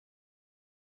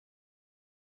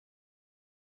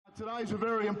Today's a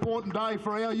very important day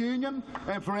for our union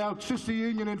and for our sister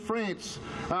union in France.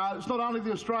 It's not only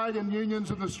the Australian unions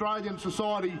and the Australian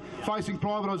society facing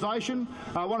privatisation.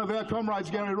 One of our comrades,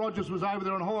 Gary Rogers, was over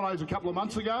there on holidays a couple of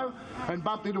months ago and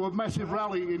bumped into a massive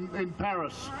rally in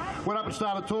Paris. Went up and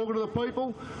started talking to the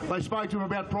people. They spoke to him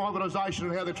about privatisation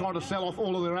and how they're trying to sell off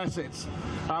all of their assets.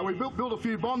 We built a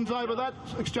few bonds over that,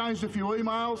 exchanged a few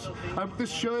emails, and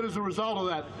this shirt is a result of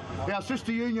that. Our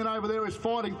sister union over there is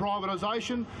fighting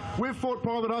privatisation. We've fought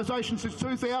privatisation since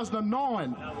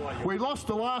 2009. We lost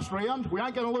the last round. We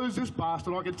ain't going to lose this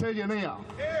bastard, I can tell you now.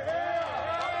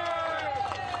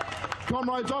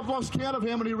 Comrades, I've lost count of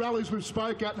how many rallies we've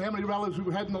spoke at and how many rallies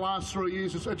we've had in the last 3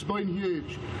 years. It's been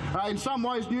huge. In some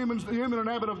ways, Newman and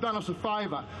Abbott have done us a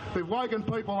favour. They've woken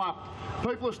people up.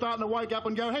 People are starting to wake up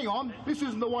and go, hang on, this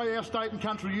isn't the way our state and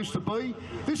country used to be.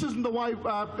 This isn't the way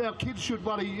our kids should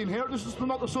bloody inherit. This is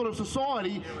not the sort of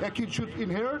society our kids should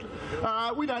inherit.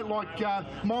 We don't like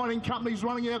mining companies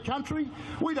running our country.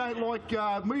 We don't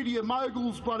like media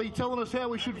moguls bloody telling us how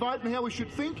we should vote and how we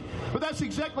should think. But that's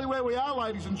exactly where we are,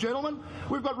 ladies and gentlemen.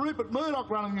 We've got Rupert Murdoch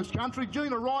running this country,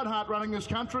 Gina Reinhardt running this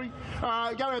country, go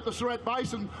out the Surat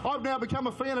Basin. I've now become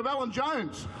a fan of Alan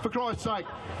Jones, for Christ's sake.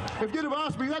 If you'd have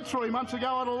asked me that 3 months ago,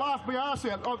 I'd have laughed my arse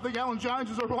out. I think Alan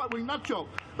Jones is a right-wing nutjob.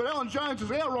 But Alan Jones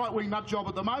is our right-wing nutjob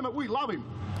at the moment. We love him.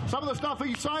 Some of the stuff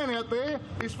he's saying out there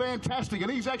is fantastic,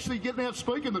 and he's actually getting out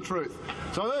speaking the truth.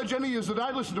 So I urge any of you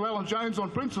today, listen to Alan Jones on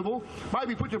principle.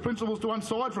 Maybe put your principles to one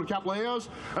side for a couple of hours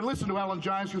and listen to Alan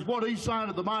Jones, because what he's saying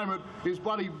at the moment is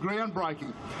bloody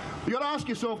groundbreaking. You've got to ask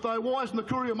yourself, though, why isn't the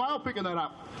Courier Mail picking that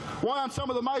up? Why aren't some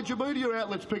of the major media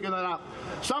outlets picking that up?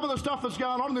 Some of the stuff that's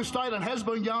going on in this state and has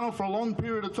been going on for a long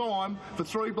period of time, for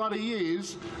 3 bloody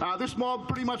years, this mob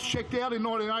pretty much checked out in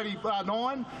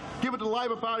 1989, give it to the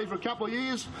Labor Party for a couple of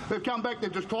years, they've come back,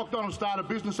 they've just clocked on and started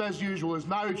business as usual. There's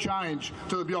no change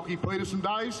to the Bjelke-Petersen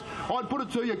days. I'd put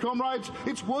it to you, comrades,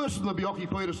 it's worse than the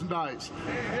Bjelke-Petersen days.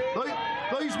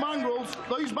 These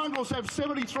mongrels have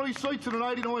 73 seats in an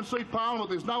 89-seat parliament.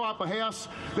 There's no upper house.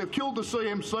 They've killed the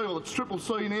CMC, or it's Triple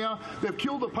C now. They've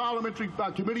killed the parliamentary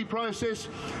committee process.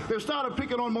 They've started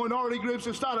picking on minority groups.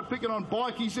 They've started picking on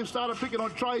bikies. They've started picking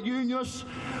on trade unionists.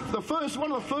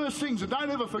 One of the first things, and don't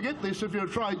ever forget this if you're a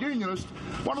trade unionist,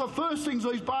 one of the first things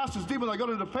these bastards did when they got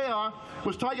into power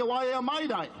was take away our May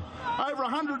Day. Over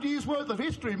 100 years' worth of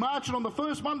history, marching on the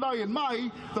first Monday in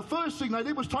May, the first thing they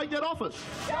did was take that off us.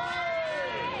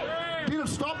 Did it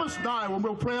stop us? No, and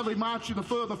we'll proudly march in the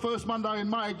first Monday in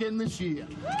May again this year.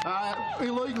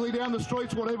 Illegally down the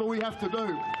streets, whatever we have to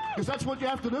do. Because that's what you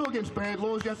have to do against bad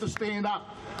laws, you have to stand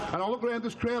up. And I look around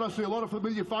this crowd, I see a lot of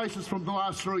familiar faces from the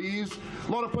last 3 years,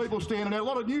 a lot of people standing out, a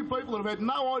lot of new people that have had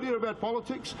no idea about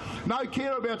politics, no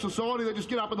care about society, they just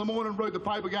get up in the morning, read the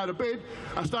paper, go to bed,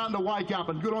 are starting to wake up,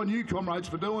 and good on you, comrades,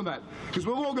 for doing that. Because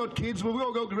we've all got kids, we've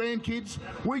all got grandkids,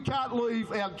 we can't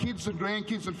leave our kids and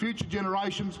grandkids and future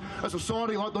generations a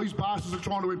society like these bastards are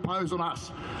trying to impose on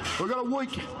us. We've got a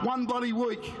week, one bloody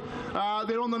week.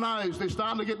 They're on the nose, they're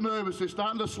starting to get nervous, they're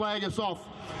starting to slag us off.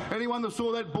 Anyone that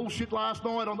saw that bullshit last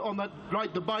night on that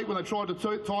great debate when they tried to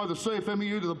tie the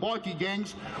CFMEU to the bikie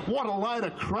gangs, what a load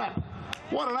of crap.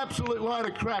 What an absolute load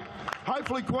of crap.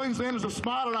 Hopefully Queenslanders are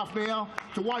smart enough now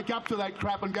to wake up to that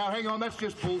crap and go, hang on, that's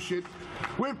just bullshit.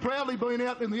 We've proudly been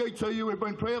out in the ETU, we've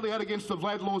been proudly out against the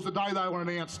Vlad laws the day they were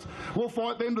announced. We'll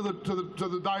fight them to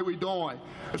the day we die.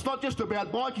 It's not just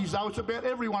about bikies though, it's about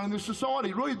everyone in this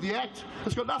society. Read the Act,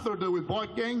 it's got nothing to do with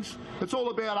bike gangs, it's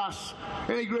all about us.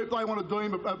 Any group they want to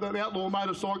deem an outlaw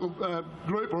motorcycle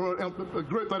group, or a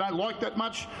group they don't like that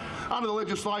much, under the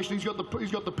legislation he's got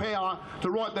the power to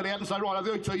write that out and say, right,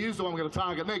 the ETU is the one we're going to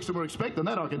target next, and we're expecting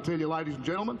that, I can tell you, ladies and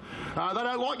gentlemen. They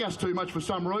don't like us too much for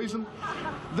some reason.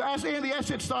 The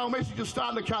asset sale message is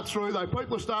starting to cut through, though.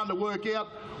 People are starting to work out,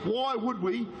 why would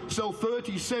we sell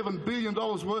 $37 billion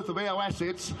worth of our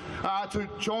assets to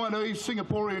Chinese,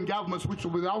 Singaporean governments, which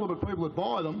will be the ultimate people that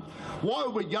buy them? Why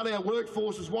would we gut our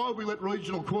workforces? Why would we let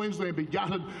regional Queensland be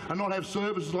gutted and not have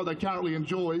services like they currently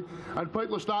enjoy? And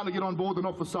people are starting to get on board the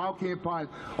Not For Sale campaign.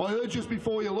 I urge just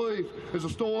before you leave, there's a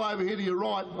stall over here to your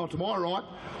right, or to my right,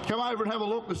 come over and have a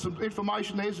look. There's some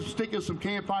information there, some stickers, some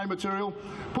campaign material.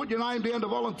 Put your name down to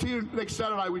volunteer next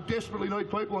Saturday. We desperately need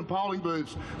people in polling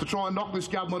booths to try and knock this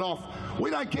government off. We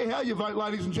don't care how you vote,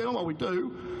 ladies and gentlemen, well, we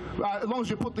do, as long as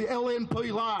you put the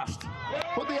LNP last.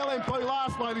 Put the LNP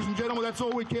last, ladies and gentlemen, that's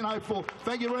all we can hope for.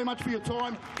 Thank you very much for your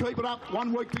time. Keep it up.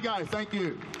 1 week to go. Thank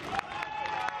you.